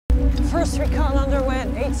First recon underway at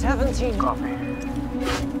 8:17. Copy.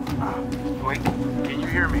 Wait, can you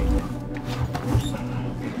hear me?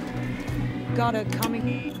 Got it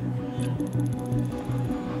coming.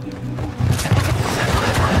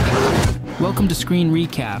 Welcome to Screen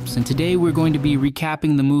Recaps, and today we're going to be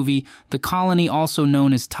recapping the movie The Colony, also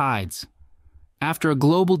known as Tides. After a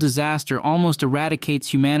global disaster almost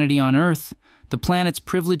eradicates humanity on Earth, the planet's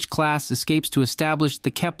privileged class escapes to establish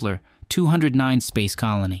the Kepler 209 space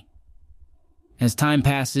colony. As time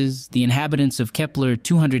passes, the inhabitants of Kepler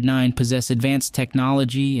 209 possess advanced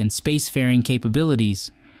technology and spacefaring capabilities,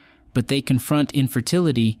 but they confront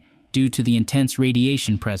infertility due to the intense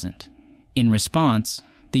radiation present. In response,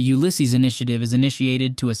 the Ulysses Initiative is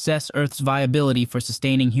initiated to assess Earth's viability for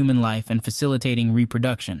sustaining human life and facilitating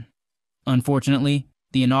reproduction. Unfortunately,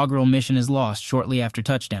 the inaugural mission is lost shortly after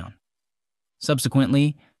touchdown.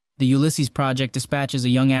 Subsequently, the Ulysses project dispatches a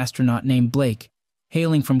young astronaut named Blake,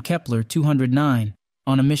 hailing from Kepler 209,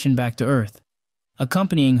 on a mission back to Earth.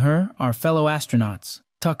 Accompanying her are fellow astronauts,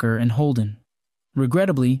 Tucker and Holden.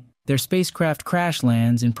 Regrettably, their spacecraft crash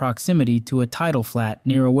lands in proximity to a tidal flat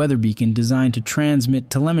near a weather beacon designed to transmit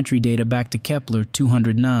telemetry data back to Kepler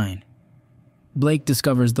 209. Blake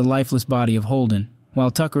discovers the lifeless body of Holden, while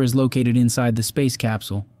Tucker is located inside the space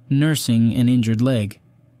capsule, nursing an injured leg.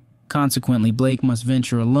 Consequently, Blake must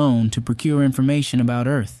venture alone to procure information about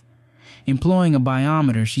Earth. Employing a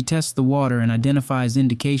biometer, she tests the water and identifies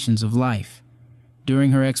indications of life.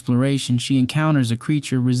 During her exploration, she encounters a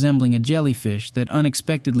creature resembling a jellyfish that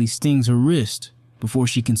unexpectedly stings her wrist before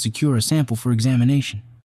she can secure a sample for examination.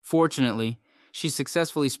 Fortunately, she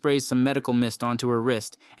successfully sprays some medical mist onto her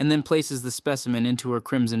wrist and then places the specimen into her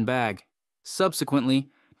crimson bag.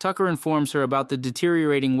 Subsequently, Tucker informs her about the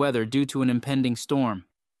deteriorating weather due to an impending storm.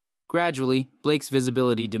 Gradually, Blake's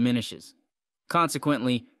visibility diminishes.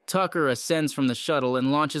 Consequently, Tucker ascends from the shuttle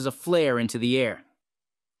and launches a flare into the air.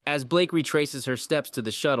 As Blake retraces her steps to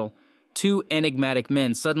the shuttle, two enigmatic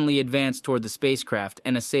men suddenly advance toward the spacecraft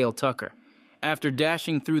and assail Tucker. After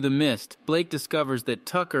dashing through the mist, Blake discovers that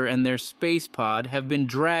Tucker and their space pod have been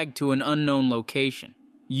dragged to an unknown location.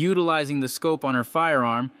 Utilizing the scope on her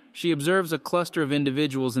firearm, she observes a cluster of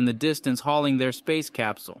individuals in the distance hauling their space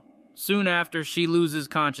capsule. Soon after, she loses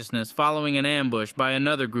consciousness following an ambush by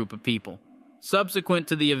another group of people. Subsequent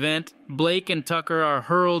to the event, Blake and Tucker are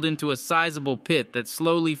hurled into a sizable pit that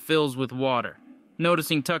slowly fills with water.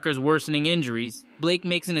 Noticing Tucker's worsening injuries, Blake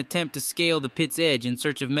makes an attempt to scale the pit's edge in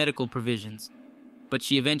search of medical provisions, but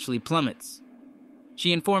she eventually plummets.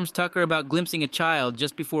 She informs Tucker about glimpsing a child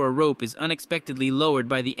just before a rope is unexpectedly lowered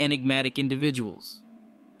by the enigmatic individuals.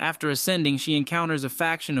 After ascending, she encounters a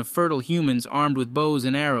faction of fertile humans armed with bows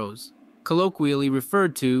and arrows, colloquially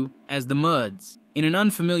referred to as the Muds. In an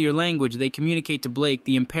unfamiliar language, they communicate to Blake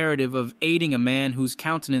the imperative of aiding a man whose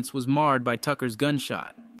countenance was marred by Tucker's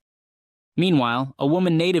gunshot. Meanwhile, a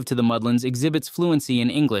woman native to the Mudlands exhibits fluency in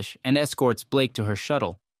English and escorts Blake to her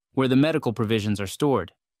shuttle, where the medical provisions are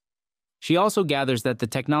stored. She also gathers that the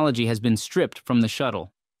technology has been stripped from the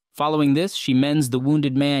shuttle. Following this, she mends the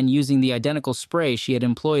wounded man using the identical spray she had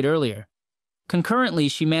employed earlier. Concurrently,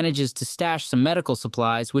 she manages to stash some medical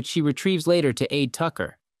supplies, which she retrieves later to aid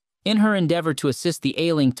Tucker. In her endeavor to assist the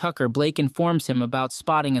ailing Tucker, Blake informs him about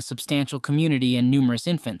spotting a substantial community and numerous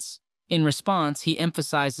infants. In response, he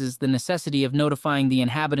emphasizes the necessity of notifying the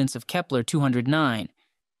inhabitants of Kepler 209,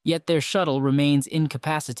 yet their shuttle remains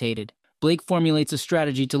incapacitated. Blake formulates a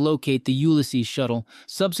strategy to locate the Ulysses shuttle,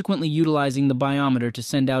 subsequently utilizing the biometer to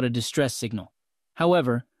send out a distress signal.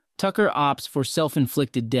 However, Tucker opts for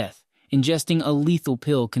self-inflicted death, ingesting a lethal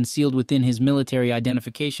pill concealed within his military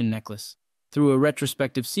identification necklace. Through a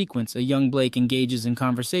retrospective sequence, a young Blake engages in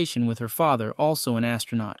conversation with her father, also an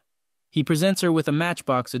astronaut. He presents her with a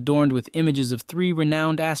matchbox adorned with images of 3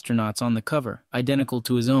 renowned astronauts on the cover, identical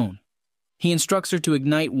to his own. He instructs her to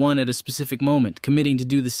ignite one at a specific moment, committing to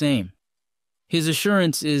do the same. His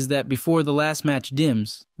assurance is that before the last match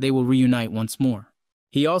dims, they will reunite once more.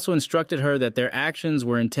 He also instructed her that their actions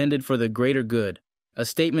were intended for the greater good, a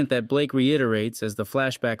statement that Blake reiterates as the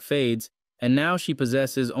flashback fades, and now she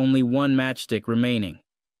possesses only one matchstick remaining.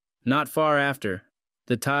 Not far after,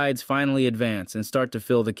 the tides finally advance and start to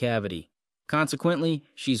fill the cavity. Consequently,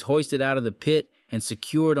 she's hoisted out of the pit and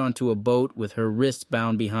secured onto a boat with her wrists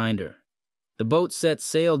bound behind her. The boat sets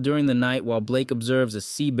sail during the night while Blake observes a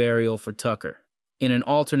sea burial for Tucker. In an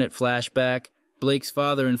alternate flashback, Blake's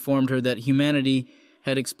father informed her that humanity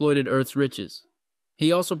had exploited Earth's riches.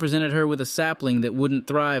 He also presented her with a sapling that wouldn't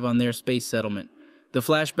thrive on their space settlement. The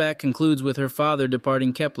flashback concludes with her father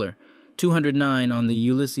departing Kepler 209 on the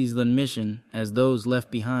Ulysses mission, as those left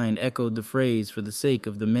behind echoed the phrase "for the sake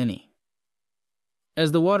of the many."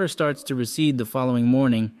 As the water starts to recede the following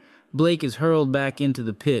morning, Blake is hurled back into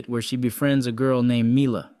the pit where she befriends a girl named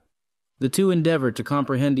Mila. The two endeavor to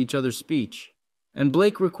comprehend each other's speech, and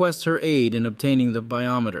Blake requests her aid in obtaining the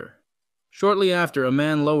biometer. Shortly after, a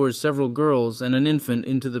man lowers several girls and an infant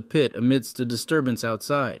into the pit amidst a disturbance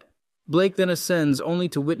outside. Blake then ascends only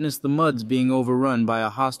to witness the Muds being overrun by a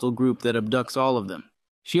hostile group that abducts all of them.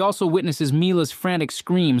 She also witnesses Mila's frantic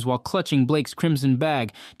screams while clutching Blake's crimson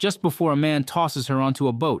bag just before a man tosses her onto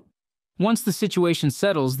a boat. Once the situation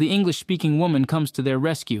settles, the English-speaking woman comes to their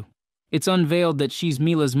rescue. It's unveiled that she's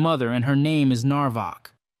Mila's mother and her name is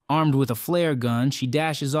Narvok. Armed with a flare gun, she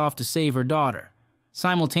dashes off to save her daughter.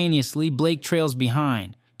 Simultaneously, Blake trails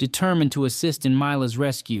behind, determined to assist in Mila's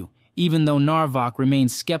rescue, even though Narvok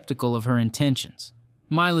remains skeptical of her intentions.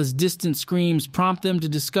 Mila's distant screams prompt them to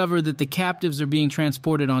discover that the captives are being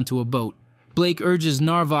transported onto a boat. Blake urges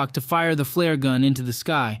Narvok to fire the flare gun into the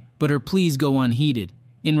sky, but her pleas go unheeded.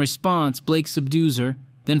 In response, Blake subdues her,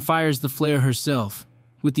 then fires the flare herself.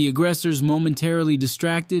 With the aggressors momentarily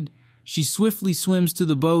distracted, she swiftly swims to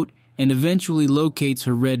the boat and eventually locates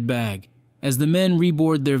her red bag. As the men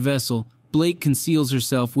reboard their vessel, Blake conceals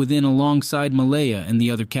herself within alongside Malaya and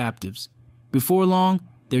the other captives. Before long,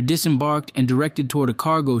 they're disembarked and directed toward a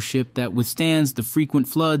cargo ship that withstands the frequent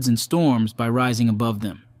floods and storms by rising above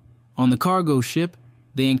them. On the cargo ship,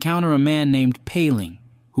 they encounter a man named Paling,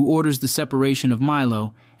 who orders the separation of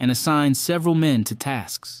Milo and assigns several men to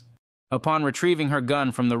tasks. Upon retrieving her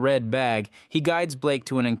gun from the red bag, he guides Blake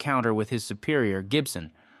to an encounter with his superior,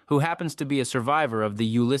 Gibson, who happens to be a survivor of the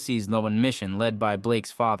Ulysses Lowen mission led by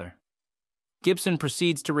Blake's father. Gibson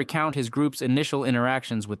proceeds to recount his group's initial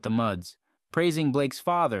interactions with the Muds, praising Blake's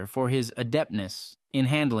father for his adeptness in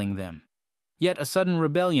handling them. Yet a sudden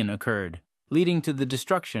rebellion occurred, leading to the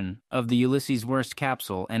destruction of the Ulysses Worst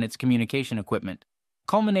capsule and its communication equipment,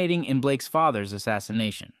 culminating in Blake's father's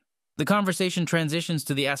assassination. The conversation transitions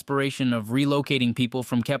to the aspiration of relocating people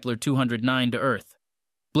from Kepler 209 to Earth.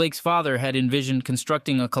 Blake's father had envisioned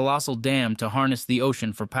constructing a colossal dam to harness the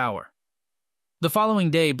ocean for power. The following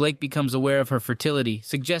day, Blake becomes aware of her fertility,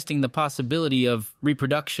 suggesting the possibility of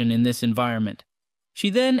reproduction in this environment. She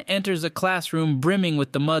then enters a classroom brimming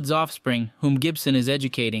with the Mud's offspring, whom Gibson is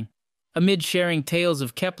educating. Amid sharing tales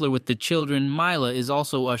of Kepler with the children, Mila is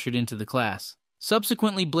also ushered into the class.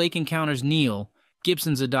 Subsequently, Blake encounters Neil,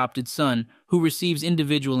 Gibson's adopted son, who receives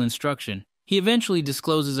individual instruction. He eventually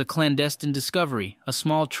discloses a clandestine discovery, a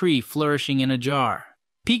small tree flourishing in a jar.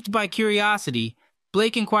 Piqued by curiosity,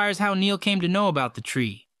 Blake inquires how Neil came to know about the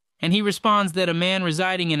tree, and he responds that a man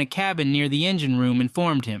residing in a cabin near the engine room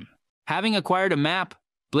informed him. Having acquired a map,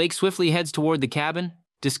 Blake swiftly heads toward the cabin,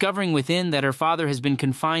 discovering within that her father has been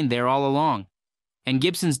confined there all along, and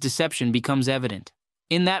Gibson's deception becomes evident.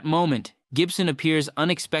 In that moment, Gibson appears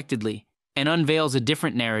unexpectedly and unveils a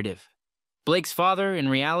different narrative. Blake's father, in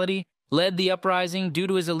reality, led the uprising due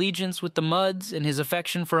to his allegiance with the Muds and his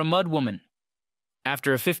affection for a Mud woman.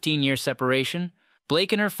 After a 15-year separation,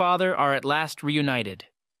 Blake and her father are at last reunited.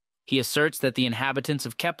 He asserts that the inhabitants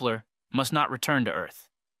of Kepler must not return to Earth,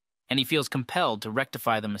 and he feels compelled to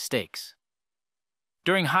rectify the mistakes.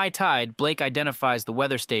 During high tide, Blake identifies the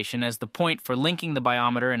weather station as the point for linking the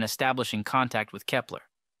biometer and establishing contact with Kepler.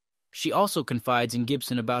 She also confides in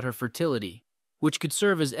Gibson about her fertility, which could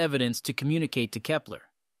serve as evidence to communicate to Kepler.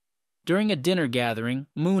 During a dinner gathering,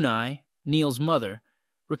 Moon Eye, Neil's mother,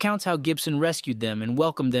 recounts how Gibson rescued them and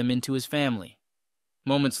welcomed them into his family.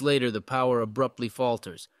 Moments later, the power abruptly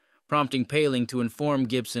falters, prompting Paling to inform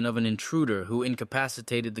Gibson of an intruder who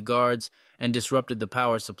incapacitated the guards and disrupted the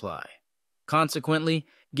power supply. Consequently,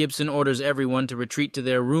 Gibson orders everyone to retreat to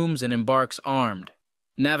their rooms and embarks armed.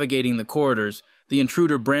 Navigating the corridors, the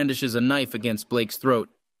intruder brandishes a knife against Blake's throat.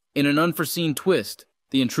 In an unforeseen twist,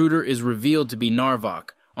 the intruder is revealed to be Narvok,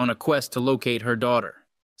 on a quest to locate her daughter.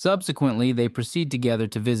 Subsequently, they proceed together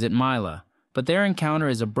to visit Mila, but their encounter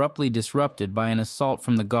is abruptly disrupted by an assault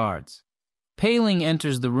from the guards. Paling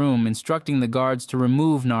enters the room, instructing the guards to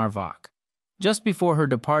remove Narvok. Just before her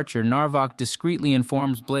departure, Narvok discreetly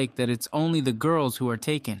informs Blake that it's only the girls who are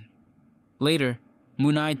taken. Later,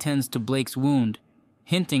 Moonai tends to Blake's wound,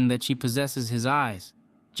 hinting that she possesses his eyes,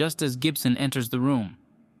 just as Gibson enters the room.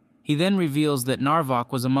 He then reveals that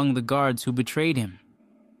Narvok was among the guards who betrayed him.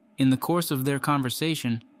 In the course of their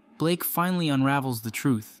conversation, Blake finally unravels the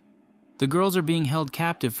truth. The girls are being held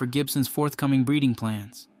captive for Gibson's forthcoming breeding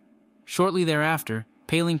plans. Shortly thereafter,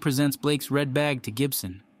 Paling presents Blake's red bag to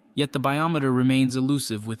Gibson, yet the biometer remains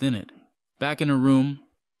elusive within it. Back in her room,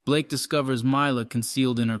 Blake discovers Mila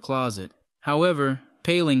concealed in her closet. However,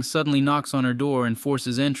 Paling suddenly knocks on her door and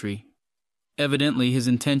forces entry. Evidently, his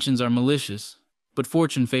intentions are malicious, but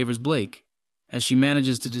fortune favors Blake, as she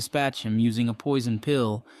manages to dispatch him using a poison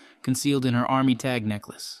pill concealed in her army tag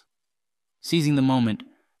necklace. Seizing the moment,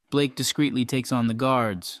 Blake discreetly takes on the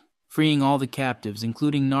guards, freeing all the captives,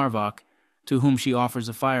 including Narvok, to whom she offers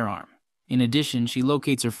a firearm. In addition, she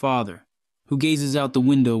locates her father, who gazes out the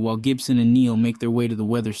window while Gibson and Neil make their way to the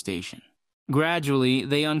weather station. Gradually,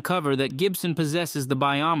 they uncover that Gibson possesses the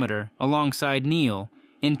biometer alongside Neil,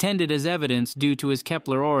 intended as evidence due to his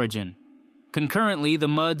Kepler origin. Concurrently, the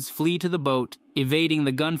Muds flee to the boat, evading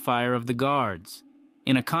the gunfire of the guards.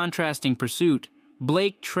 In a contrasting pursuit,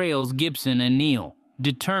 Blake trails Gibson and Neil,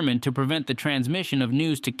 determined to prevent the transmission of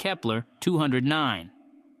news to Kepler 209.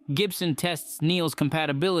 Gibson tests Neil's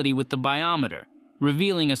compatibility with the biometer,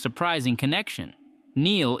 revealing a surprising connection.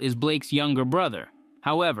 Neil is Blake's younger brother.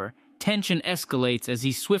 However, tension escalates as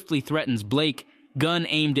he swiftly threatens Blake, gun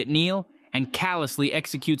aimed at Neil, and callously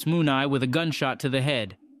executes Munai with a gunshot to the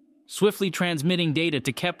head. Swiftly transmitting data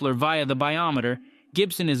to Kepler via the biometer,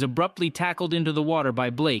 Gibson is abruptly tackled into the water by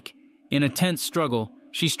Blake. In a tense struggle,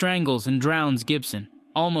 she strangles and drowns Gibson,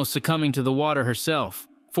 almost succumbing to the water herself.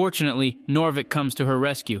 Fortunately, Norvik comes to her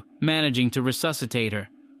rescue, managing to resuscitate her.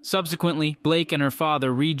 Subsequently, Blake and her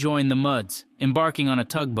father rejoin the Muds, embarking on a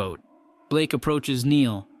tugboat. Blake approaches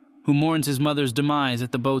Neil, who mourns his mother's demise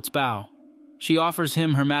at the boat's bow. She offers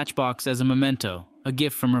him her matchbox as a memento, a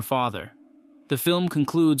gift from her father. The film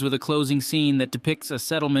concludes with a closing scene that depicts a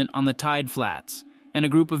settlement on the tide flats and a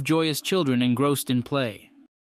group of joyous children engrossed in play.